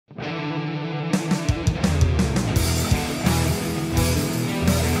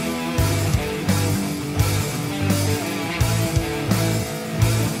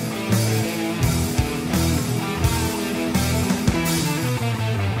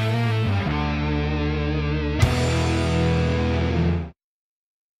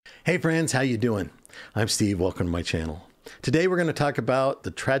Hey friends, how you doing? I'm Steve, welcome to my channel. Today we're going to talk about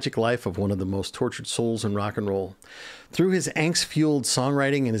the tragic life of one of the most tortured souls in rock and roll. Through his angst-fueled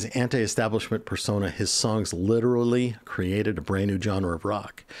songwriting and his anti-establishment persona, his songs literally created a brand new genre of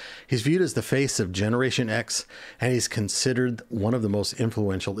rock. He's viewed as the face of Generation X, and he's considered one of the most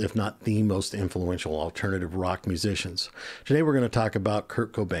influential, if not the most influential, alternative rock musicians. Today we're going to talk about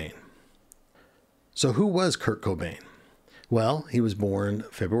Kurt Cobain. So who was Kurt Cobain? Well, he was born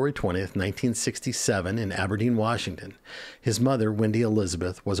February 20th, 1967 in Aberdeen, Washington. His mother, Wendy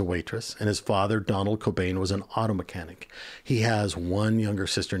Elizabeth, was a waitress, and his father, Donald Cobain, was an auto mechanic. He has one younger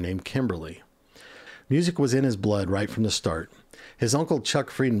sister named Kimberly. Music was in his blood right from the start. His uncle, Chuck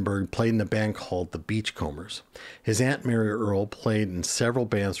Friedenberg, played in a band called the Beachcombers. His aunt, Mary Earl, played in several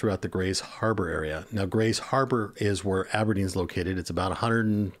bands throughout the Grays Harbor area. Now, Grays Harbor is where Aberdeen's located. It's about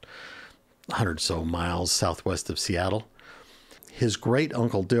 100 or so miles southwest of Seattle. His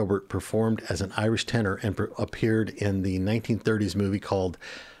great-uncle Dilbert performed as an Irish tenor and appeared in the 1930s movie called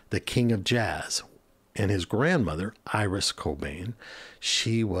The King of Jazz. And his grandmother, Iris Cobain,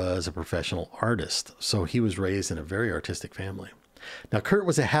 she was a professional artist, so he was raised in a very artistic family. Now, Kurt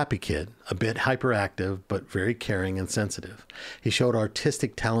was a happy kid, a bit hyperactive, but very caring and sensitive. He showed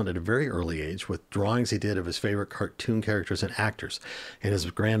artistic talent at a very early age with drawings he did of his favorite cartoon characters and actors, and his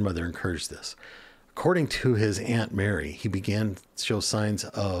grandmother encouraged this. According to his Aunt Mary, he began to show signs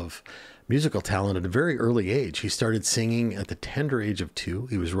of musical talent at a very early age. He started singing at the tender age of 2.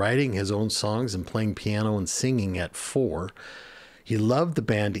 He was writing his own songs and playing piano and singing at 4. He loved the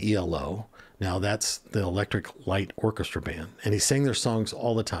band ELO. Now, that's the Electric Light Orchestra Band, and he sang their songs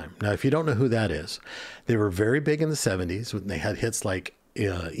all the time. Now, if you don't know who that is, they were very big in the 70s. They had hits like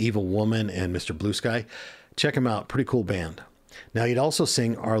Evil Woman and Mr. Blue Sky. Check them out. Pretty cool band. Now, he'd also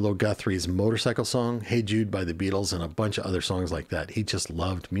sing Arlo Guthrie's motorcycle song, Hey Jude by the Beatles, and a bunch of other songs like that. He just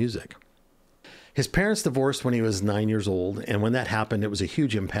loved music. His parents divorced when he was 9 years old, and when that happened, it was a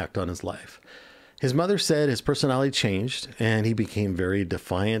huge impact on his life. His mother said his personality changed, and he became very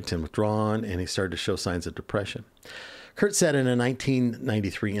defiant and withdrawn, and he started to show signs of depression. Kurt said in a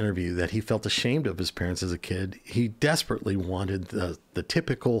 1993 interview that he felt ashamed of his parents as a kid. He desperately wanted the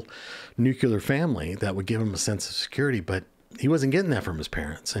typical nuclear family that would give him a sense of security, but he wasn't getting that from his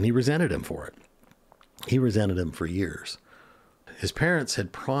parents, and he resented him for it. He resented him for years. His parents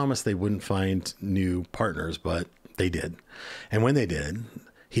had promised they wouldn't find new partners, but they did. And when they did,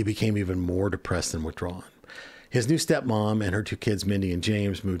 he became even more depressed and withdrawn. His new stepmom and her 2 kids, Mindy and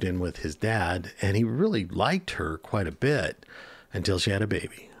James, moved in with his dad, and he really liked her quite a bit until she had a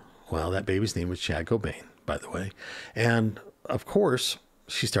baby. Well, that baby's name was Chad Cobain, by the way. And, of course,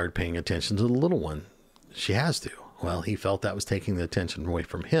 she started paying attention to the little one. She has to. Well, he felt that was taking the attention away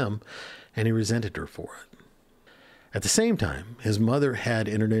from him, and he resented her for it. At the same time, his mother had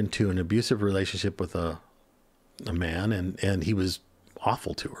entered into an abusive relationship with a man, and he was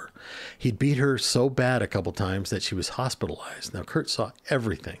awful to her. He'd beat her so bad a couple times that she was hospitalized. Now, Kurt saw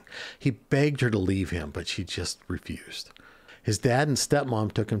everything. He begged her to leave him, but she just refused. His dad and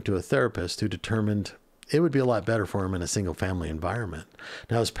stepmom took him to a therapist who determined it would be a lot better for him in a single-family environment.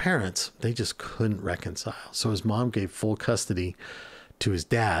 Now, his parents, they just couldn't reconcile. So his mom gave full custody to his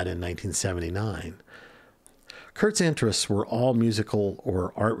dad in 1979. Kurt's interests were all musical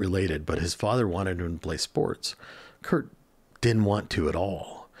or art-related, but his father wanted him to play sports. Kurt didn't want to at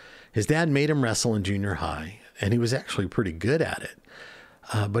all. His dad made him wrestle in junior high, and he was actually pretty good at it.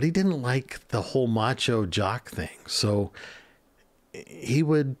 But he didn't like the whole macho jock thing, so he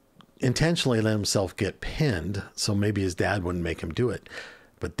would intentionally let himself get pinned, so maybe his dad wouldn't make him do it.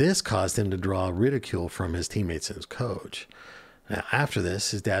 But this caused him to draw ridicule from his teammates and his coach. Now, after this,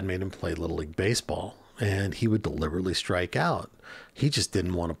 his dad made him play Little League Baseball, and he would deliberately strike out. He just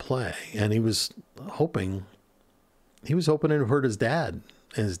didn't want to play, and he was hoping it would hurt his dad,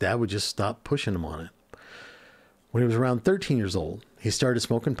 and his dad would just stop pushing him on it. When he was around 13 years old, he started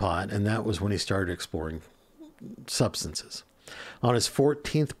smoking pot, and that was when he started exploring substances. On his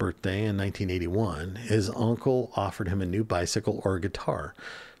 14th birthday in 1981, his uncle offered him a new bicycle or a guitar.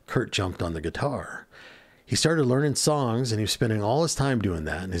 Kurt jumped on the guitar. He started learning songs, and he was spending all his time doing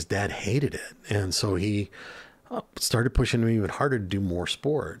that, and his dad hated it. And so he started pushing him even harder to do more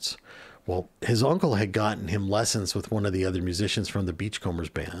sports. Well, his uncle had gotten him lessons with one of the other musicians from the Beachcombers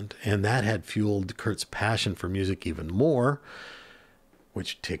band, and that had fueled Kurt's passion for music even more,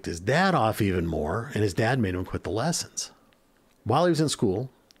 which ticked his dad off even more, and his dad made him quit the lessons. While he was in school,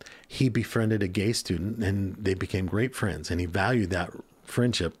 he befriended a gay student, and they became great friends, and he valued that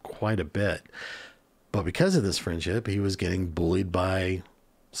friendship quite a bit. But because of this friendship, he was getting bullied by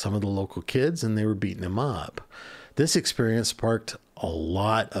some of the local kids, and they were beating him up. This experience sparked a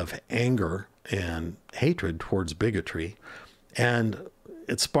lot of anger and hatred towards bigotry, and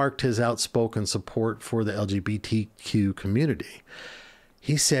it sparked his outspoken support for the LGBTQ community.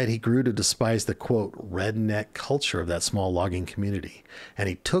 He said he grew to despise the, quote, redneck culture of that small logging community, and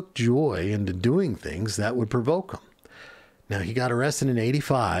he took joy into doing things that would provoke him. Now, he got arrested in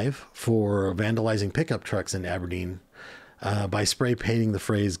 '85 for vandalizing pickup trucks in Aberdeen by spray painting the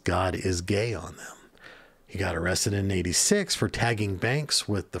phrase, "God is gay" on them. He got arrested in '86 for tagging banks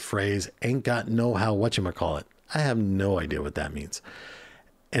with the phrase, "Ain't got no how whatchamacallit." I have no idea what that means.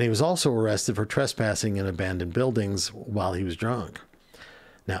 And he was also arrested for trespassing in abandoned buildings while he was drunk.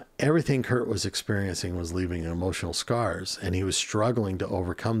 Now, everything Kurt was experiencing was leaving emotional scars, and he was struggling to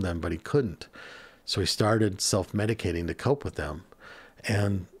overcome them, but he couldn't. So he started self-medicating to cope with them.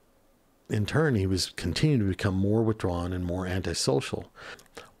 And in turn, he was continuing to become more withdrawn and more antisocial.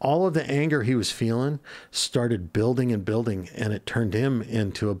 All of the anger he was feeling started building and building, and it turned him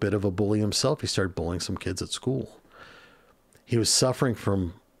into a bit of a bully himself. He started bullying some kids at school. He was suffering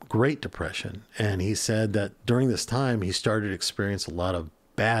from great depression, and he said that during this time, he started to experience a lot of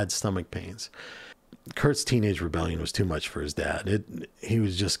bad stomach pains. Kurt's teenage rebellion was too much for his dad. He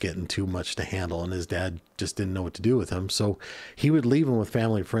was just getting too much to handle, and his dad just didn't know what to do with him. So he would leave him with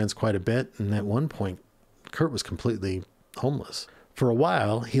family and friends quite a bit, and at one point, Kurt was completely homeless. For a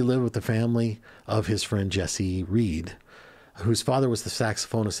while, he lived with the family of his friend Jesse Reed, whose father was the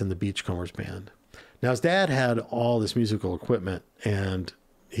saxophonist in the Beachcombers band. Now, his dad had all this musical equipment, and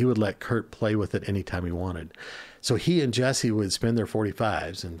he would let Kurt play with it anytime he wanted. So he and Jesse would spend their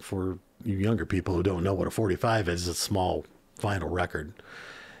 45s. And for you younger people who don't know what a 45 is, it's a small vinyl record.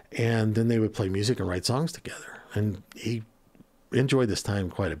 And then they would play music and write songs together. And he enjoyed this time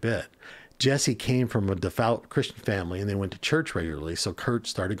quite a bit. Jesse came from a devout Christian family, and they went to church regularly. So Kurt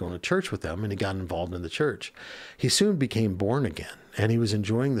started going to church with them, and he got involved in the church. He soon became born again, and he was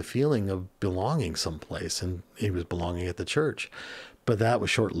enjoying the feeling of belonging someplace, and he was belonging at the church. But that was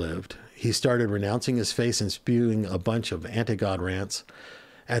short-lived. He started renouncing his faith and spewing a bunch of anti-God rants.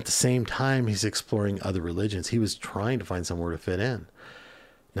 At the same time, he's exploring other religions. He was trying to find somewhere to fit in.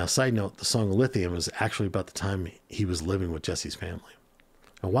 Now, side note, the song Lithium was actually about the time he was living with Jesse's family.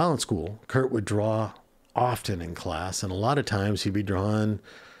 Now, while in school, Kurt would draw often in class, and a lot of times he'd be drawing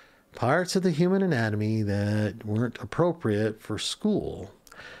parts of the human anatomy that weren't appropriate for school.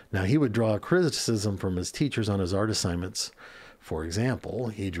 Now, he would draw criticism from his teachers on his art assignments. For example,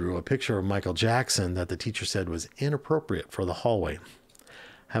 he drew a picture of Michael Jackson that the teacher said was inappropriate for the hallway.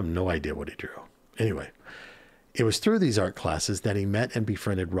 I have no idea what he drew. Anyway, it was through these art classes that he met and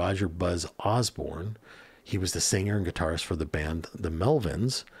befriended Roger Buzz Osborne. He was the singer and guitarist for the band The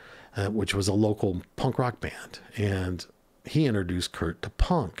Melvins, which was a local punk rock band. And he introduced Kurt to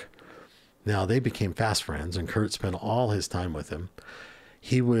punk. Now, they became fast friends, and Kurt spent all his time with him.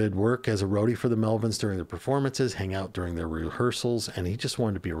 He would work as a roadie for the Melvins during their performances, hang out during their rehearsals, and he just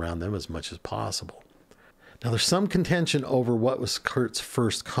wanted to be around them as much as possible. Now, there's some contention over what was Kurt's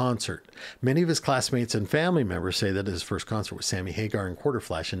first concert. Many of his classmates and family members say that his first concert was Sammy Hagar and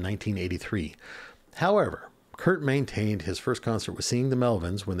Quarterflash in 1983. However, Kurt maintained his first concert was seeing the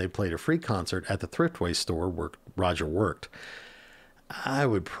Melvins when they played a free concert at the Thriftway store where Roger worked. I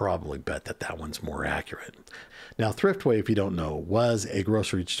would probably bet that that one's more accurate. Now, Thriftway, if you don't know, was a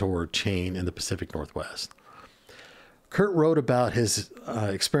grocery store chain in the Pacific Northwest. Kurt wrote about his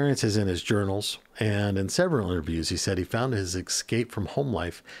experiences in his journals, and in several interviews, he said he found his escape from home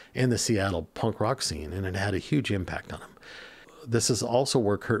life in the Seattle punk rock scene, and it had a huge impact on him. This is also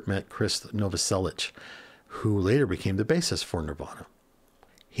where Kurt met Chris Novoselic, who later became the bassist for Nirvana.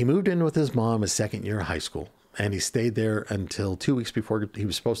 He moved in with his mom his second year of high school, and he stayed there until 2 weeks before he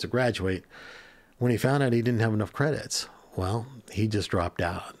was supposed to graduate, when he found out he didn't have enough credits. Well, he just dropped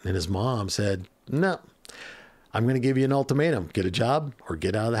out, and his mom said, "No, I'm going to give you an ultimatum. Get a job or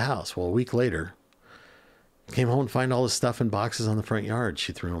get out of the house." Well, a week later, came home and find all his stuff in boxes on the front yard.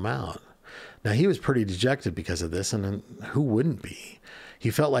 She threw him out. Now, he was pretty dejected because of this, and who wouldn't be? He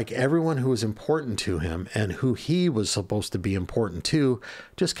felt like everyone who was important to him and who he was supposed to be important to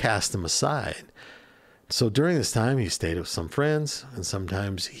just cast him aside. So during this time, he stayed with some friends, and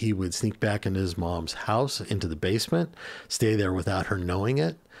sometimes he would sneak back into his mom's house, into the basement, stay there without her knowing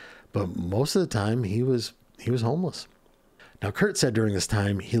it. But most of the time, he was homeless. Now, Kurt said during this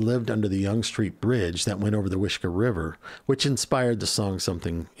time, he lived under the Yonge Street Bridge that went over the Wishkah River, which inspired the song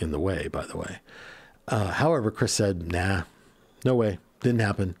Something in the Way, by the way. However, Chris said, nah, no way, didn't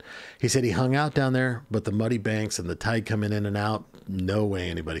happen. He said he hung out down there, but the muddy banks and the tide coming in and out, no way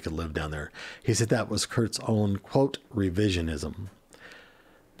anybody could live down there. He said that was Kurt's own, quote, revisionism.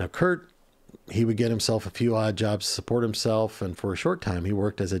 Now, Kurt he would get himself a few odd jobs to support himself, and for a short time he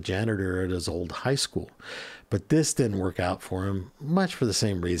worked as a janitor at his old high school. But this didn't work out for him, much for the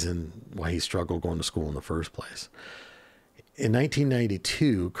same reason why he struggled going to school in the first place. In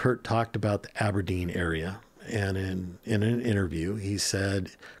 1992, Kurt talked about the Aberdeen area, and in an interview, he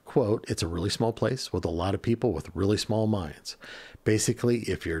said, quote, "It's a really small place with a lot of people with really small minds. Basically,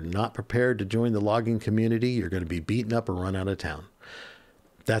 if you're not prepared to join the logging community, you're going to be beaten up or run out of town."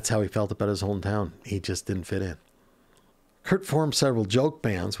 That's how he felt about his hometown. He just didn't fit in. Kurt formed several joke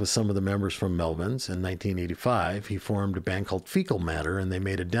bands with some of the members from Melvins. In 1985, he formed a band called Fecal Matter, and they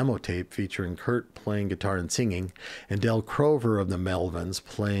made a demo tape featuring Kurt playing guitar and singing, and Del Crover of the Melvins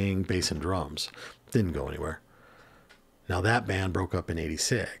playing bass and drums. Didn't go anywhere. Now that band broke up in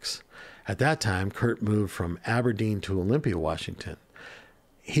 86. At that time, Kurt moved from Aberdeen to Olympia, Washington.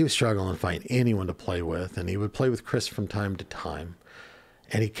 He was struggling to find anyone to play with, and he would play with Chris from time to time.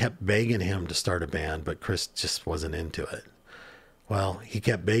 And he kept begging him to start a band, but Chris just wasn't into it. Well, he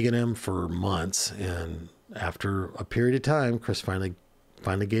kept begging him for months, and after a period of time, Chris finally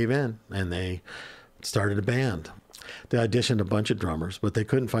gave in, and they started a band. They auditioned a bunch of drummers, but they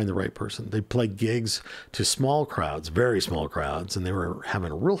couldn't find the right person. They played gigs to small crowds, very small crowds, and they were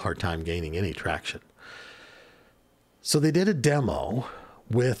having a real hard time gaining any traction. So they did a demo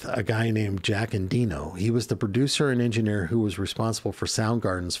with a guy named Jack Endino. He was the producer and engineer who was responsible for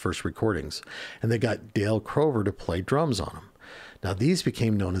Soundgarden's first recordings, and they got Dale Crover to play drums on them. Now, these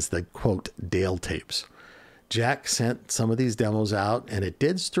became known as the, quote, Dale tapes. Jack sent some of these demos out, and it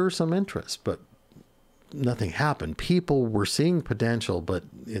did stir some interest, but nothing happened. People were seeing potential, but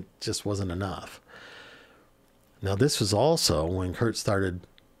it just wasn't enough. Now, this was also when Kurt started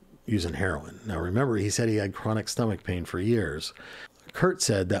using heroin. Now, remember, he said he had chronic stomach pain for years. Kurt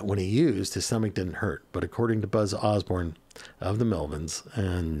said that when he used, his stomach didn't hurt, but according to Buzz Osborne of the Melvins,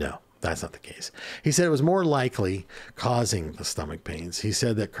 no, that's not the case. He said it was more likely causing the stomach pains. He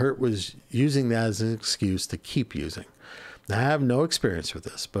said that Kurt was using that as an excuse to keep using. Now, I have no experience with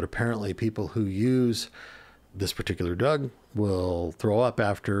this, but apparently people who use this particular drug will throw up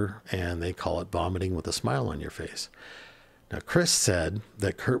after, and they call it vomiting with a smile on your face. Now, Chris said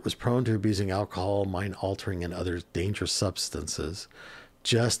that Kurt was prone to abusing alcohol, mind-altering, and other dangerous substances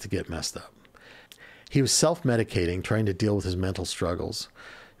just to get messed up. He was self-medicating, trying to deal with his mental struggles.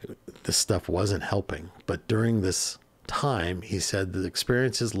 This stuff wasn't helping, but during this time, he said the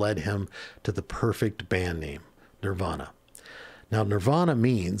experiences led him to the perfect band name, Nirvana. Now, Nirvana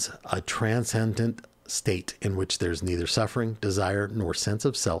means a transcendent state in which there's neither suffering, desire, nor sense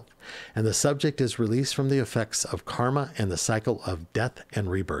of self, and the subject is released from the effects of karma and the cycle of death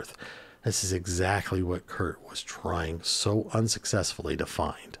and rebirth. This is exactly what Kurt was trying so unsuccessfully to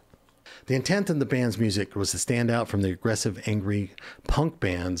find. The intent in the band's music was to stand out from the aggressive, angry punk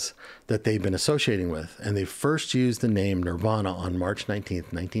bands that they've been associating with, and they first used the name Nirvana on March 19,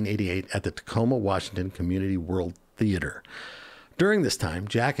 1988 at the Tacoma, Washington Community World Theater. During this time,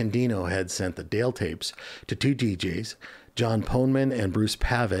 Jack and Dino had sent the Dale tapes to two DJs, John Poneman and Bruce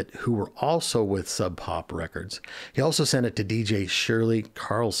Pavitt, who were also with Sub Pop Records. He also sent it to DJ Shirley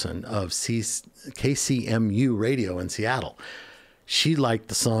Carlson of KCMU Radio in Seattle. She liked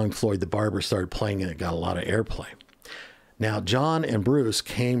the song Floyd the Barber, started playing, and it got a lot of airplay. Now, John and Bruce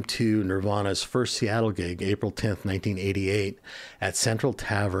came to Nirvana's first Seattle gig, April 10th, 1988, at Central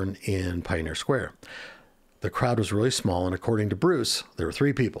Tavern in Pioneer Square. The crowd was really small, and according to Bruce, there were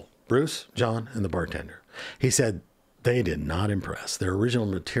three people, Bruce, John, and the bartender. He said they did not impress. Their original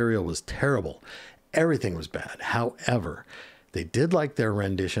material was terrible. Everything was bad. However, they did like their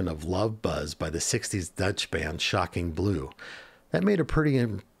rendition of Love Buzz by the 60s Dutch band Shocking Blue. That made a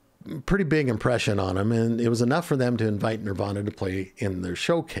pretty big impression on them, and it was enough for them to invite Nirvana to play in their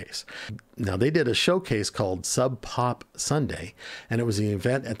showcase. Now, they did a showcase called Sub Pop Sunday, and it was an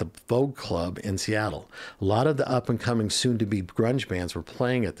event at the Vogue Club in Seattle. A lot of the up-and-coming, soon-to-be grunge bands were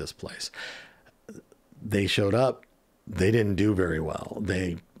playing at this place. They showed up. They didn't do very well.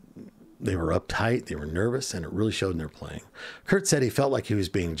 They were uptight, they were nervous, and it really showed in their playing. Kurt said he felt like he was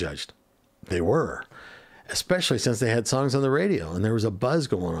being judged. They were. Especially since they had songs on the radio and there was a buzz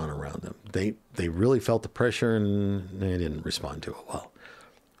going on around them. They really felt the pressure, and they didn't respond to it well.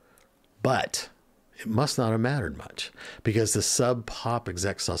 But it must not have mattered much, because the Sub Pop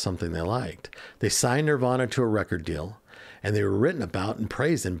execs saw something they liked. They signed Nirvana to a record deal, and they were written about and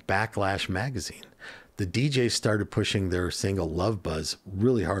praised in Backlash magazine. The DJs started pushing their single Love Buzz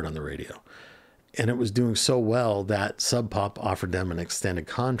really hard on the radio, and it was doing so well that Sub Pop offered them an extended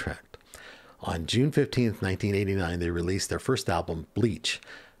contract. On June 15th, 1989, they released their first album, Bleach,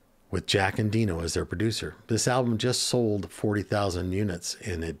 with Jack Endino as their producer. This album just sold 40,000 units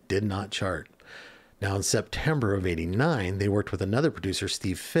and it did not chart. Now in September of '89, they worked with another producer,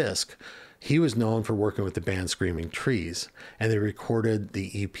 Steve Fisk. He was known for working with the band Screaming Trees, and they recorded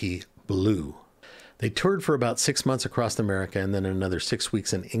the EP Blue. They toured for about 6 months across America and then another 6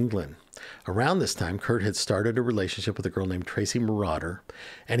 weeks in England. Around this time, Kurt had started a relationship with a girl named Tracy Marauder,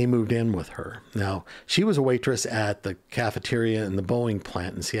 and he moved in with her. Now, she was a waitress at the cafeteria in the Boeing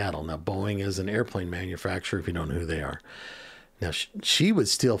plant in Seattle. Now, Boeing is an airplane manufacturer, if you don't know who they are. Now, she would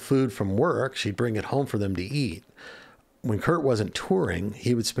steal food from work. She'd bring it home for them to eat. When Kurt wasn't touring,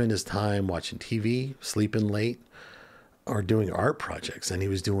 he would spend his time watching TV, sleeping late, or doing art projects, and he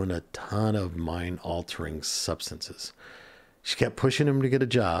was doing a ton of mind-altering substances. She kept pushing him to get a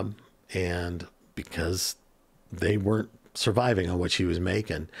job, and because they weren't surviving on what she was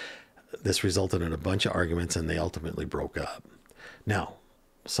making, this resulted in a bunch of arguments, and they ultimately broke up. Now,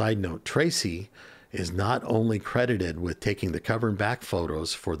 side note, Tracy is not only credited with taking the cover and back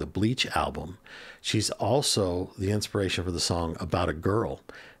photos for the Bleach album, she's also the inspiration for the song About a Girl,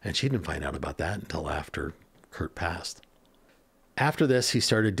 and she didn't find out about that until after Kurt passed. After this, he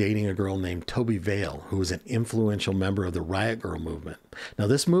started dating a girl named Toby Vale, who was an influential member of the Riot Grrrl movement. Now,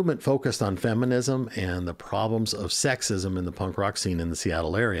 this movement focused on feminism and the problems of sexism in the punk rock scene in the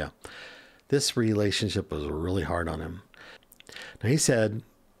Seattle area. This relationship was really hard on him. Now, he said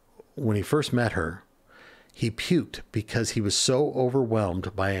when he first met her, he puked because he was so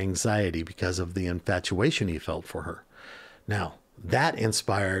overwhelmed by anxiety because of the infatuation he felt for her. Now, that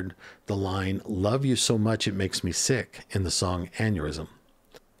inspired the line, "Love you so much it makes me sick," in the song Aneurysm.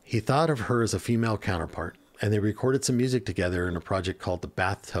 He thought of her as a female counterpart, and they recorded some music together in a project called The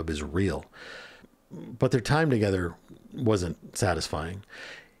Bathtub Is Real. But their time together wasn't satisfying.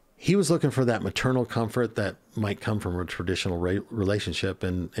 He was looking for that maternal comfort that might come from a traditional relationship,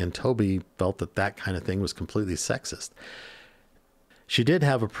 and Toby felt that that kind of thing was completely sexist. She did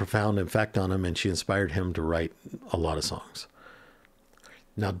have a profound effect on him, and she inspired him to write a lot of songs.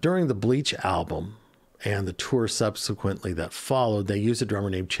 Now, during the Bleach album and the tour subsequently that followed, they used a drummer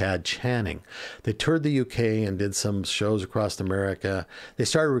named Chad Channing. They toured the UK and did some shows across America. They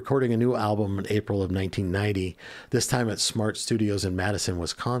started recording a new album in April of 1990, this time at Smart Studios in Madison,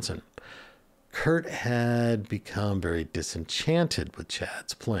 Wisconsin. Kurt had become very disenchanted with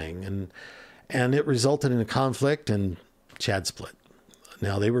Chad's playing, and it resulted in a conflict, and Chad split.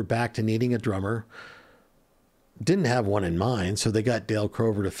 Now, they were back to needing a drummer. Didn't have one in mind, so they got Dale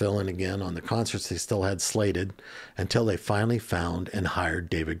Crover to fill in again on the concerts they still had slated until they finally found and hired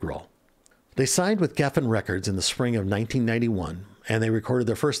David Grohl. They signed with Geffen Records in the spring of 1991, and they recorded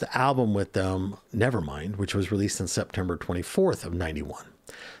their first album with them, Nevermind, which was released on September 24th of 91.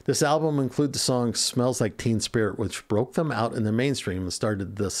 This album included the song Smells Like Teen Spirit, which broke them out in the mainstream and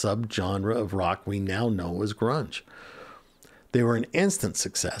started the subgenre of rock we now know as grunge. They were an instant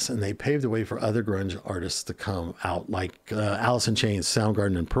success, and they paved the way for other grunge artists to come out, like Alice in Chains,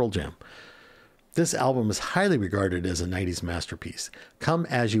 Soundgarden, and Pearl Jam. This album is highly regarded as a 90s masterpiece. Come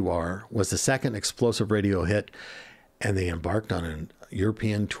As You Are was the second explosive radio hit, and they embarked on a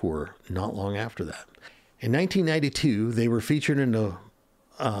European tour not long after that. In 1992, they were featured in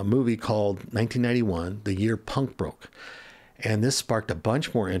a movie called 1991, The Year Punk Broke, and this sparked a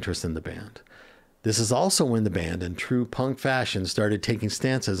bunch more interest in the band. This is also when the band, in true punk fashion, started taking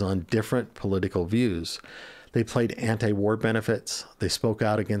stances on different political views. They played anti-war benefits. They spoke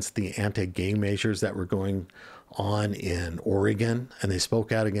out against the anti-gay measures that were going on in Oregon, and they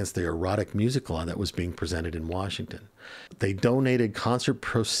spoke out against the erotic music law that was being presented in Washington. They donated concert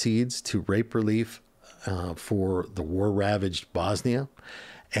proceeds to rape relief for the war-ravaged Bosnia,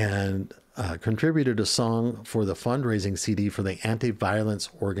 and contributed a song for the fundraising CD for the anti-violence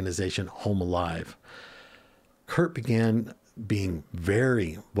organization Home Alive. Kurt began being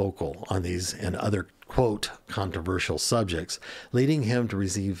very vocal on these and other, quote, controversial subjects, leading him to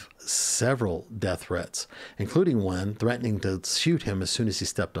receive several death threats, including one threatening to shoot him as soon as he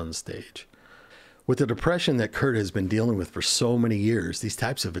stepped on the stage. With the depression that Kurt has been dealing with for so many years, these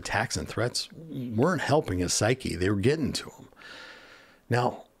types of attacks and threats weren't helping his psyche. They were getting to him.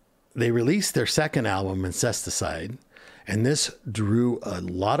 Now, they released their second album, Incesticide, and this drew a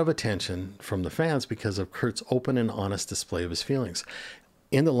lot of attention from the fans because of Kurt's open and honest display of his feelings.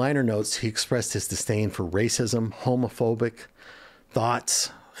 In the liner notes, he expressed his disdain for racism, homophobic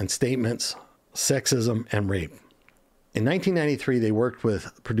thoughts and statements, sexism, and rape. In 1993, they worked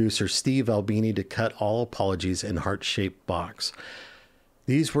with producer Steve Albini to cut all apologies in heart-shaped box.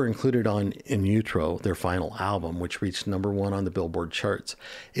 These were included on In Utero, their final album, which reached #1 on the Billboard charts.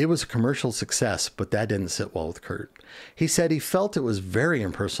 It was a commercial success, but that didn't sit well with Kurt. He said he felt it was very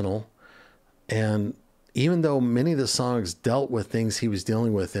impersonal, and even though many of the songs dealt with things he was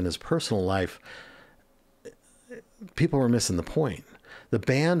dealing with in his personal life, people were missing the point. The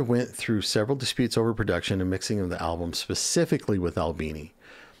band went through several disputes over production and mixing of the album, specifically with Albini.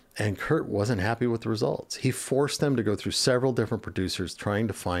 And Kurt wasn't happy with the results. He forced them to go through several different producers trying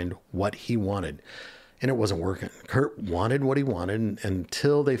to find what he wanted. And it wasn't working. Kurt wanted what he wanted, and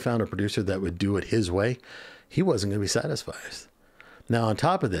until they found a producer that would do it his way, he wasn't going to be satisfied. Now, on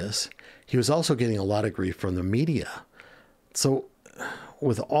top of this, he was also getting a lot of grief from the media. So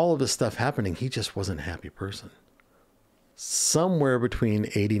with all of this stuff happening, he just wasn't a happy person. Somewhere between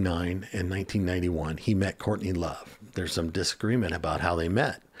 89 and 1991, he met Courtney Love. There's some disagreement about how they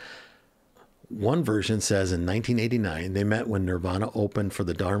met. One version says in 1989, they met when Nirvana opened for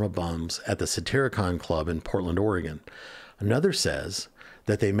the Dharma Bums at the Satyricon Club in Portland, Oregon. Another says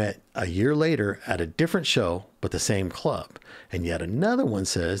that they met a year later at a different show, but the same club. And yet another one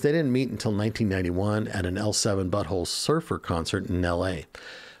says they didn't meet until 1991 at an L7 Butthole Surfer concert in LA.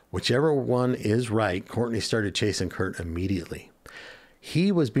 Whichever one is right, Courtney started chasing Kurt immediately.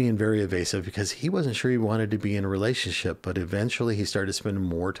 He was being very evasive because he wasn't sure he wanted to be in a relationship, but eventually he started spending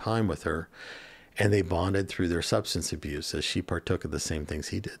more time with her, and they bonded through their substance abuse as she partook of the same things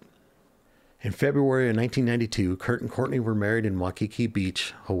he did. In February of 1992, Kurt and Courtney were married in Waikiki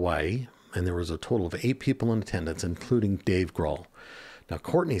Beach, Hawaii, and there was a total of 8 people in attendance, including Dave Grohl. Now,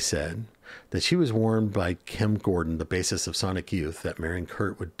 Courtney said that she was warned by Kim Gordon, the bassist of Sonic Youth, that marrying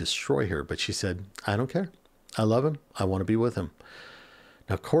Kurt would destroy her, but she said, "I don't care. I love him. I want to be with him."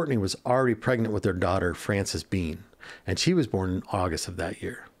 Now, Courtney was already pregnant with their daughter, Frances Bean, and she was born in August of that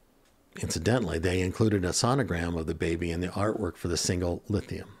year. Incidentally, they included a sonogram of the baby in the artwork for the single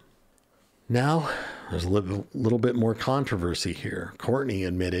Lithium. Now, there's a little bit more controversy here. Courtney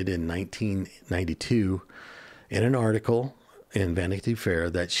admitted in 1992 in an article in Vanity Fair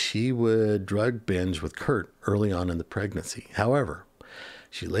that she would drug binge with Kurt early on in the pregnancy. However,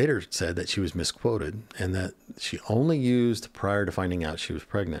 she later said that she was misquoted and that she only used prior to finding out she was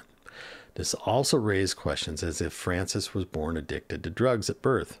pregnant. This also raised questions as if Frances was born addicted to drugs at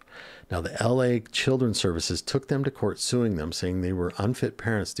birth. Now, the LA Children's Services took them to court suing them, saying they were unfit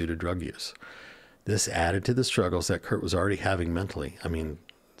parents due to drug use. This added to the struggles that Kurt was already having mentally. I mean,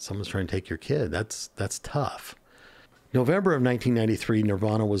 someone's trying to take your kid. That's tough. November of 1993,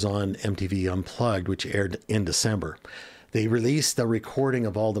 Nirvana was on MTV Unplugged, which aired in December. They released a recording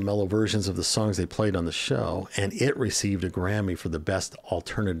of all the mellow versions of the songs they played on the show, and it received a Grammy for the Best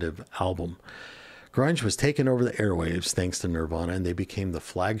Alternative Album. Grunge was taking over the airwaves thanks to Nirvana, and they became the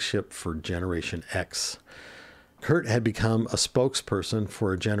flagship for Generation X. Kurt had become a spokesperson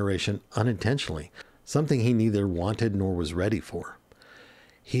for a generation unintentionally, something he neither wanted nor was ready for.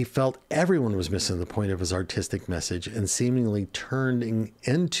 He felt everyone was missing the point of his artistic message and seemingly turning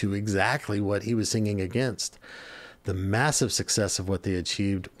into exactly what he was singing against. The massive success of what they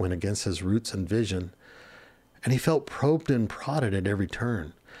achieved went against his roots and vision, and he felt probed and prodded at every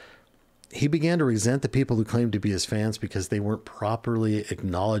turn. He began to resent the people who claimed to be his fans because they weren't properly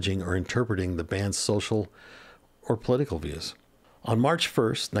acknowledging or interpreting the band's social or political views. On March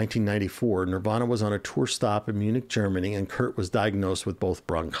 1st, 1994, Nirvana was on a tour stop in Munich, Germany, and Kurt was diagnosed with both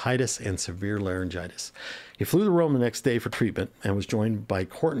bronchitis and severe laryngitis. He flew to Rome the next day for treatment and was joined by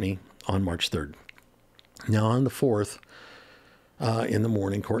Courtney on March 3rd. Now, on the 4th, in the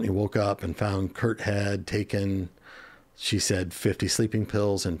morning, Courtney woke up and found Kurt had taken, she said, 50 sleeping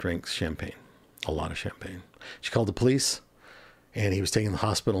pills and drank champagne, a lot of champagne. She called the police, and he was taken to the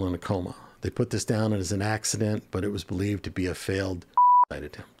hospital in a coma. They put this down as an accident, but it was believed to be a failed suicide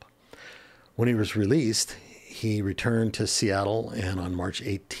attempt. When he was released, he returned to Seattle, and on March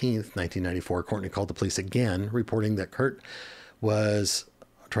 18th, 1994, Courtney called the police again, reporting that Kurt was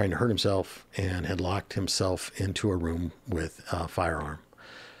trying to hurt himself and had locked himself into a room with a firearm.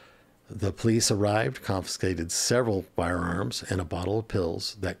 The police arrived, confiscated several firearms and a bottle of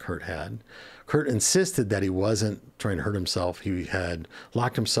pills that Kurt had. Kurt insisted that he wasn't trying to hurt himself. He had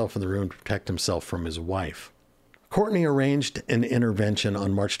locked himself in the room to protect himself from his wife. Courtney arranged an intervention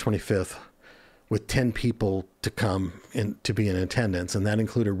on March 25th with 10 people to come in to be in attendance, and that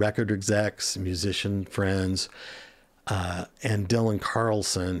included record execs, musician friends, and Dylan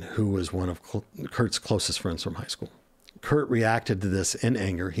Carlson, who was one of Kurt's closest friends from high school. Kurt reacted to this in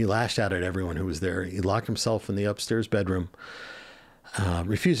anger. He lashed out at everyone who was there. He locked himself in the upstairs bedroom,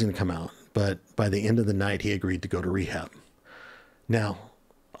 refusing to come out. But by the end of the night, he agreed to go to rehab. Now,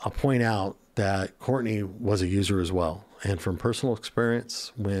 I'll point out that Courtney was a user as well. And from personal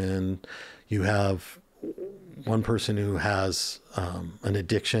experience, when you have one person who has an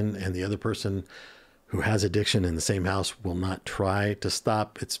addiction and the other person who has addiction in the same house will not try to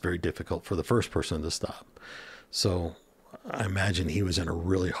stop, it's very difficult for the first person to stop. So I imagine he was in a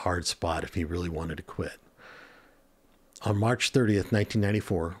really hard spot if he really wanted to quit. On March 30th,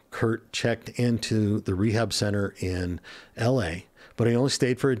 1994, Kurt checked into the rehab center in LA, but he only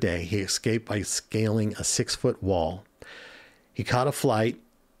stayed for a day. He escaped by scaling a 6-foot wall. He caught a flight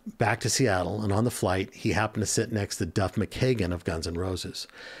back to Seattle, and on the flight, he happened to sit next to Duff McKagan of Guns N' Roses.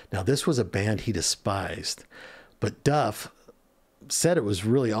 Now, this was a band he despised, but Duff said it was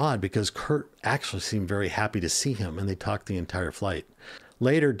really odd because Kurt actually seemed very happy to see him, and they talked the entire flight.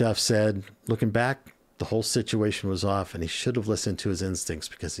 Later, Duff said, looking back, the whole situation was off, and he should have listened to his instincts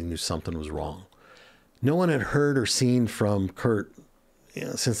because he knew something was wrong. No one had heard or seen from Kurt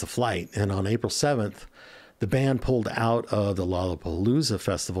since the flight, and on April 7th, the band pulled out of the Lollapalooza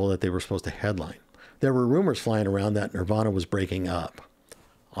festival that they were supposed to headline. There were rumors flying around that Nirvana was breaking up.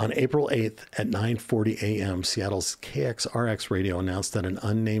 On April 8th at 9:40 a.m., Seattle's KXRX radio announced that an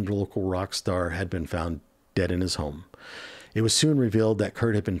unnamed local rock star had been found dead in his home. It was soon revealed that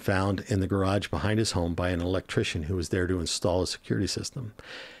Kurt had been found in the garage behind his home by an electrician who was there to install a security system.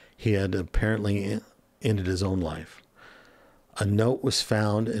 He had apparently ended his own life. A note was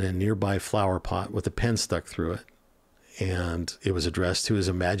found in a nearby flower pot with a pen stuck through it, and it was addressed to his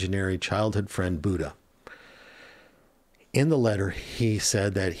imaginary childhood friend Buddha. In the letter, he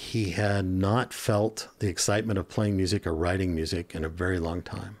said that he had not felt the excitement of playing music or writing music in a very long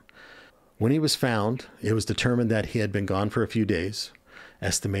time. When he was found, it was determined that he had been gone for a few days,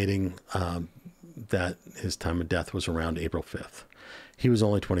 estimating that his time of death was around April 5th. He was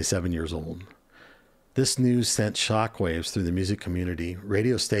only 27 years old. This news sent shockwaves through the music community.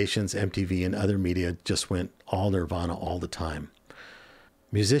 Radio stations, MTV, and other media just went all Nirvana all the time.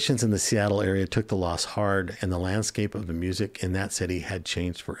 Musicians in the Seattle area took the loss hard, and the landscape of the music in that city had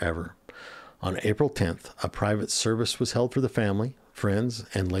changed forever. On April 10th, a private service was held for the family, friends,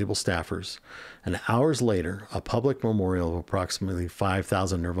 and label staffers. And hours later, a public memorial of approximately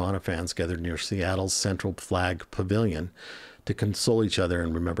 5,000 Nirvana fans gathered near Seattle's Central Flag Pavilion to console each other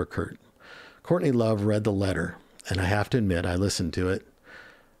and remember Kurt. Courtney Love read the letter, and I have to admit, I listened to it.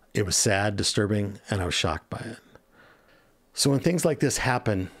 It was sad, disturbing, and I was shocked by it. So when things like this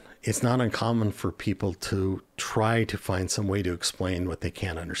happen, it's not uncommon for people to try to find some way to explain what they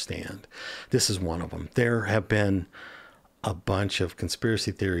can't understand. This is one of them. There have been a bunch of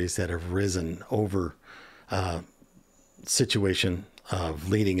conspiracy theories that have risen over situation of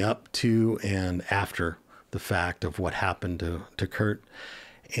leading up to and after the fact of what happened to Kurt.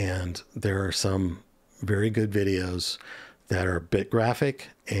 And there are some very good videos that are a bit graphic,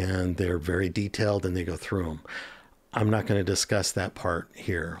 and they're very detailed, and they go through them. I'm not going to discuss that part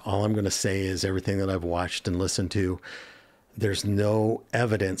here. All I'm going to say is everything that I've watched and listened to, there's no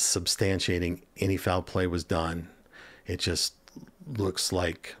evidence substantiating any foul play was done. It just looks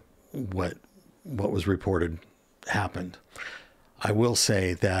like what was reported happened. I will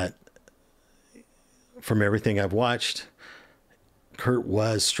say that from everything I've watched, Kurt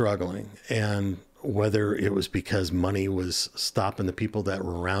was struggling, and whether it was because money was stopping the people that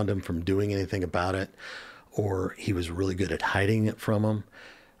were around him from doing anything about it, or he was really good at hiding it from them,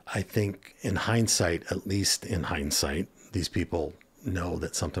 I think in hindsight, at least in hindsight, these people know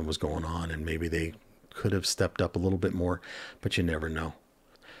that something was going on, and maybe they could have stepped up a little bit more, but you never know.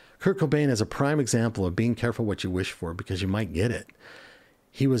 Kurt Cobain is a prime example of being careful what you wish for, because you might get it.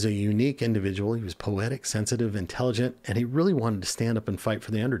 He was a unique individual. He was poetic, sensitive, intelligent, and he really wanted to stand up and fight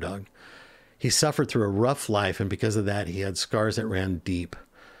for the underdog. He suffered through a rough life, and because of that, he had scars that ran deep.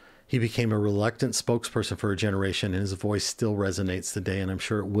 He became a reluctant spokesperson for a generation, and his voice still resonates today, and I'm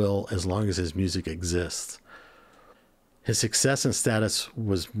sure it will as long as his music exists. His success and status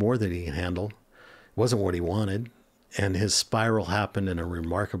was more than he could handle. It wasn't what he wanted, and his spiral happened in a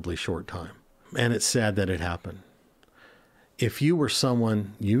remarkably short time. And it's sad that it happened. If you or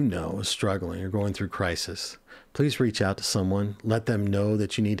someone you know is struggling or going through crisis, please reach out to someone. Let them know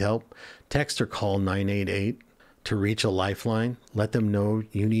that you need help. Text or call 988 to reach a lifeline. Let them know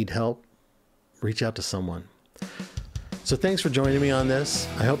you need help. Reach out to someone. So thanks for joining me on this.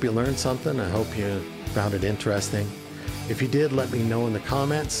 I hope you learned something. I hope you found it interesting. If you did, let me know in the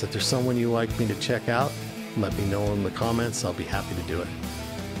comments. If there's someone you'd like me to check out, let me know in the comments. I'll be happy to do it.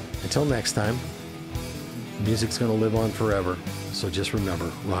 Until next time, music's going to live on forever. So just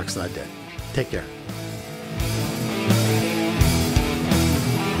remember, rock's not dead. Take care.